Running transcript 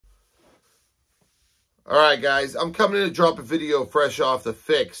All right, guys, I'm coming in to drop a video fresh off the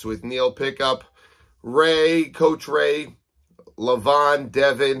fix with Neil Pickup, Ray, Coach Ray, Levon,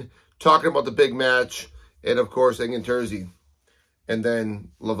 Devin, talking about the big match, and of course, Engin Terzi. And then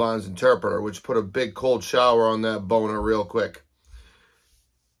Levon's interpreter, which put a big cold shower on that boner real quick.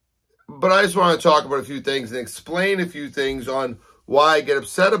 But I just want to talk about a few things and explain a few things on why I get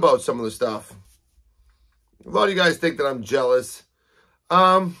upset about some of the stuff. A lot of you guys think that I'm jealous.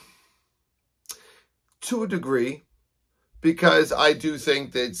 To a degree, because I do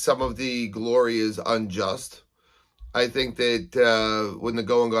think that some of the glory is unjust. I think that when the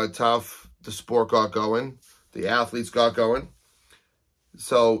going got tough, the sport got going, the athletes got going.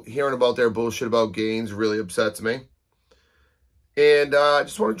 So hearing about their bullshit about gains really upsets me. And I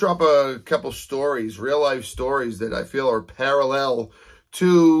just want to drop a couple stories, real life stories that I feel are parallel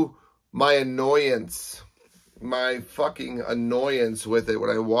to my annoyance, my fucking annoyance with it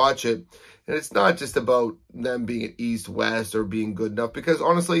when I watch it. And it's not just about them being east-west or being good enough. Because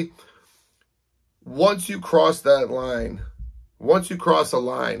honestly, once you cross that line, once you cross a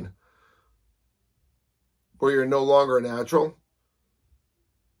line where you're no longer a natural,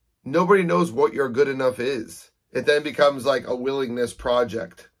 nobody knows what your good enough is. It then becomes like a willingness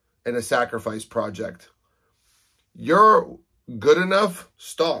project and a sacrifice project. Your good enough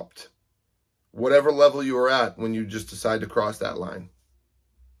stopped. Whatever level you were at when you just decide to cross that line.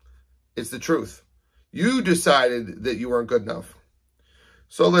 It's the truth. You decided that you weren't good enough.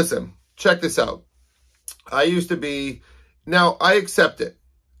 So listen, check this out. I used to be, now I accept it.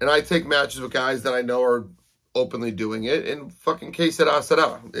 And I take matches with guys that I know are openly doing it. And fucking que sera,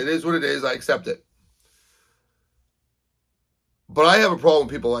 sera. It is what it is. I accept it. But I have a problem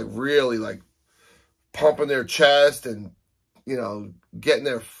with people like really like pumping their chest and, you know, getting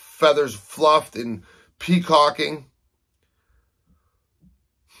their feathers fluffed and peacocking.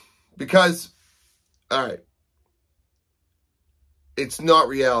 Because, all right, it's not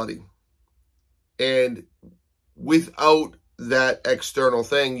reality. And without that external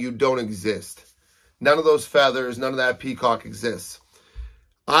thing, you don't exist. None of those feathers, none of that peacock exists.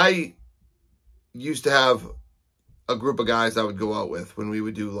 I used to have a group of guys I would go out with when we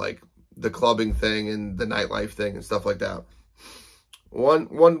would do like the clubbing thing and the nightlife thing and stuff like that.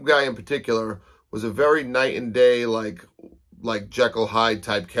 One guy in particular was a very night and day like Jekyll Hyde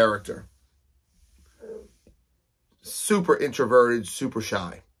type character. Super introverted, super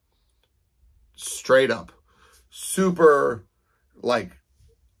shy. Straight up. Super, like,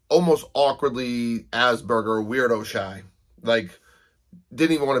 almost awkwardly Asperger, weirdo shy. Like,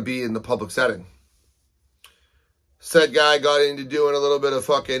 didn't even want to be in the public setting. Said guy got into doing a little bit of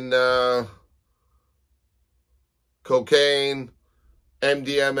fucking cocaine,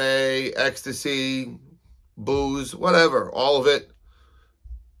 MDMA, ecstasy, booze, whatever, all of it,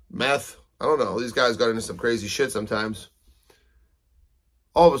 meth, I don't know, these guys got into some crazy shit sometimes.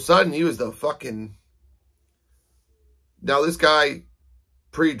 All of a sudden, he was the fucking, now this guy,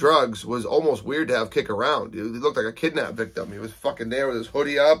 pre-drugs, was almost weird to have kick around. He looked like a kidnap victim. He was fucking there with his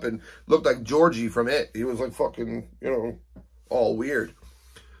hoodie up and looked like Georgie from It. He was like fucking, you know, all weird.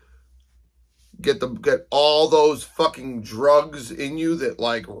 Get all those fucking drugs in you that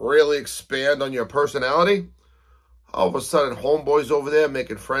like really expand on your personality. All of a sudden, homeboys over there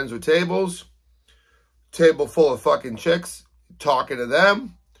making friends with tables. Table full of fucking chicks. Talking to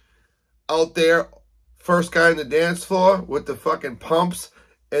them. Out there, first guy on the dance floor with the fucking pumps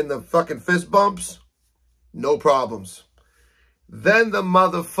and the fucking fist bumps. No problems. Then the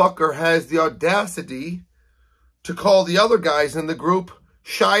motherfucker has the audacity to call the other guys in the group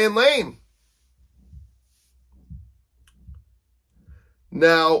shy and lame.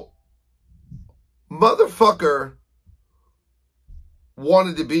 Now, motherfucker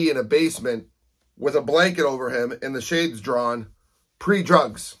wanted to be in a basement with a blanket over him and the shades drawn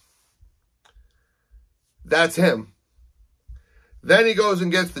pre-drugs. That's him. Then he goes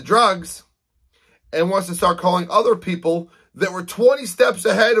and gets the drugs and wants to start calling other people that were 20 steps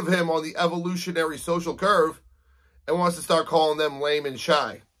ahead of him on the evolutionary social curve and wants to start calling them lame and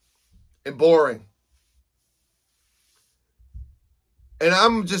shy and boring. And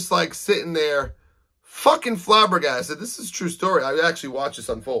I'm just like sitting there fucking flabbergasted. This is a true story. I actually watched this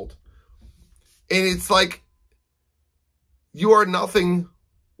unfold. And it's like, you are nothing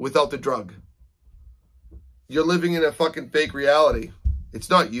without the drug. You're living in a fucking fake reality. It's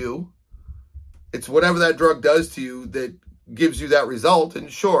not you. It's whatever that drug does to you that gives you that result.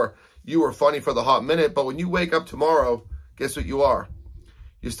 And sure, you were funny for the hot minute, but when you wake up tomorrow, guess what you are?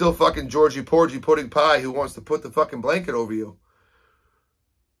 You're still fucking Georgie Porgy Pudding Pie who wants to put the fucking blanket over you.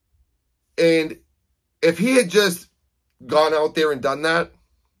 And if he had just gone out there and done that,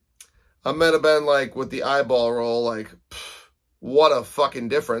 I might have been like with the eyeball roll, like, what a fucking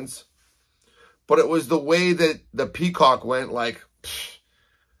difference. But it was the way that the Peacock went, like,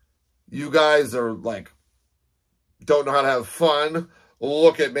 you guys are like, don't know how to have fun.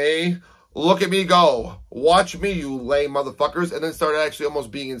 Look at me. Look at me go. Watch me, you lame motherfuckers. And then started actually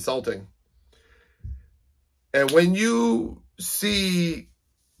almost being insulting. And when you see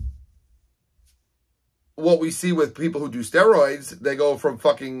what we see with people who do steroids, they go from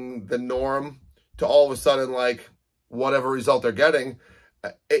fucking the norm to all of a sudden, like, whatever result they're getting.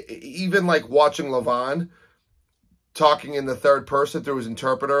 Even like watching Levon talking in the third person through his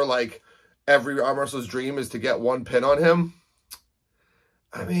interpreter, like every arm wrestler's dream is to get one pin on him.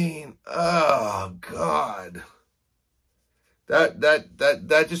 I mean, oh God.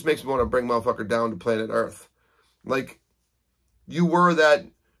 That just makes me want to bring motherfucker down to planet Earth. Like, you were that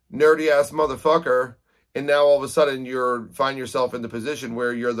nerdy ass motherfucker, and now all of a sudden you find yourself in the position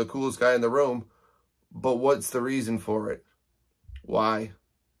where you're the coolest guy in the room. But what's the reason for it? Why?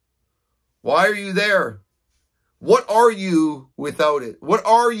 Why are you there? What are you without it? What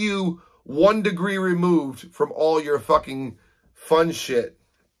are you 1 degree removed from all your fucking fun shit?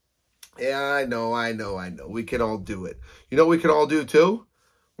 Yeah, I know. We can all do it. You know what we can all do too?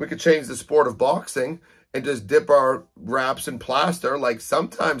 We could change the sport of boxing and just dip our wraps in plaster like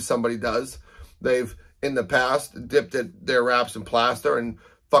sometimes somebody does. They've, in the past, dipped their wraps in plaster and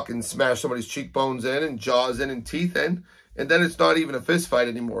fucking smashed somebody's cheekbones in and jaws in and teeth in. And then it's not even a fist fight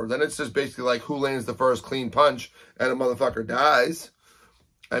anymore. Then it's just basically like who lands the first clean punch and a motherfucker dies.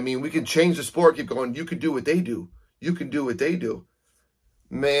 I mean, we can change the sport, keep going. You can do what they do. You can do what they do.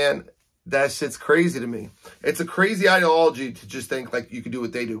 Man, that shit's crazy to me. It's a crazy ideology to just think like you can do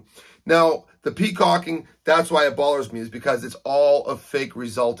what they do. Now, the peacocking, that's why it bothers me, is because it's all a fake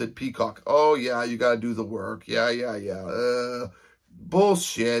resulted peacock. Oh, yeah, you got to do the work. Yeah.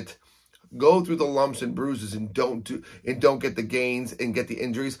 Bullshit. Go through the lumps and bruises and don't get the gains and get the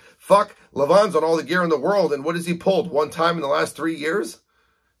injuries. Fuck, Levon's on all the gear in the world, and what has he pulled? 1 time in the last 3 years?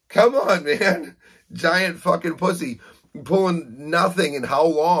 Come on, man. Giant fucking pussy. Pulling nothing in how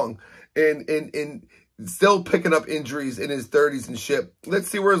long? And still picking up injuries in his 30s and shit. Let's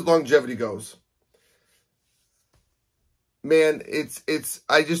see where his longevity goes. Man,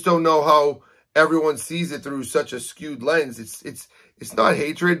 I just don't know how everyone sees it through such a skewed lens. It's not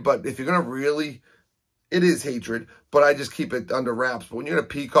hatred, but if you're going to really, it is hatred, but I just keep it under wraps. But when you're going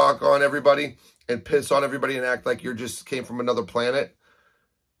to peacock on everybody and piss on everybody and act like you just came from another planet,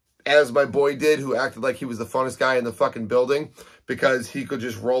 as my boy did, who acted like he was the funnest guy in the fucking building because he could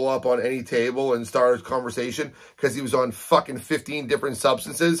just roll up on any table and start a conversation because he was on fucking 15 different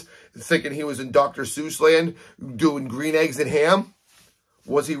substances, thinking he was in Dr. Seuss land doing green eggs and ham.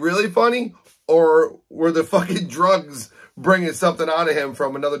 Was he really funny? Or were the fucking drugs bringing something out of him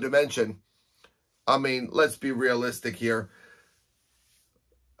from another dimension? I mean, let's be realistic here.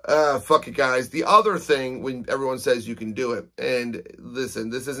 Fuck it, guys. The other thing, when everyone says you can do it, and listen,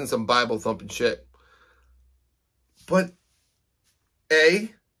 this isn't some Bible thumping shit, but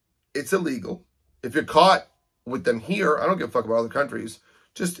A, it's illegal. If you're caught with them here, I don't give a fuck about other countries,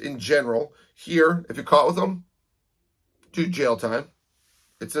 just in general, here, if you're caught with them, do jail time.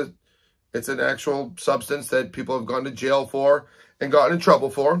 It's an actual substance that people have gone to jail for and gotten in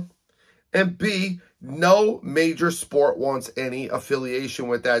trouble for. And B, no major sport wants any affiliation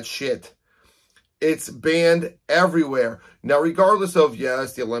with that shit. It's banned everywhere. Now, regardless of,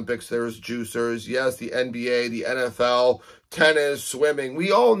 yes, the Olympics, there's juicers. Yes, the NBA, the NFL, tennis, swimming.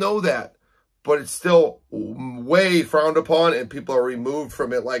 We all know that. But it's still way frowned upon and people are removed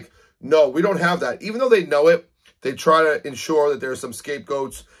from it. Like, no, we don't have that. Even though they know it, they try to ensure that there's some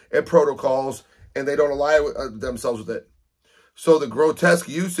scapegoats and protocols and they don't ally themselves with it. So the grotesque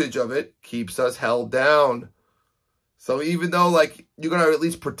usage of it keeps us held down. So even though, like, you're going to at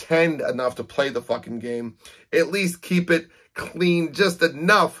least pretend enough to play the fucking game, at least keep it clean just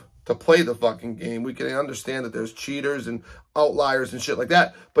enough to play the fucking game. We can understand that there's cheaters and outliers and shit like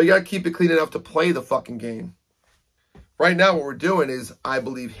that, but you got to keep it clean enough to play the fucking game. Right now, what we're doing is, I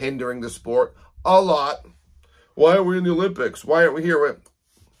believe, hindering the sport a lot. Why are we in the Olympics? Why aren't we here?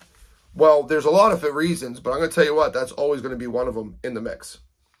 Well, there's a lot of reasons, but I'm going to tell you what, that's always going to be one of them in the mix.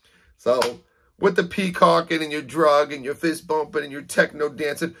 So, with the peacocking and your drug and your fist bumping and your techno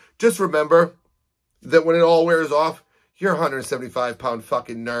dancing, just remember that when it all wears off, you're a 175-pound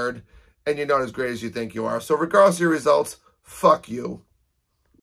fucking nerd, and you're not as great as you think you are. So, regardless of your results, fuck you.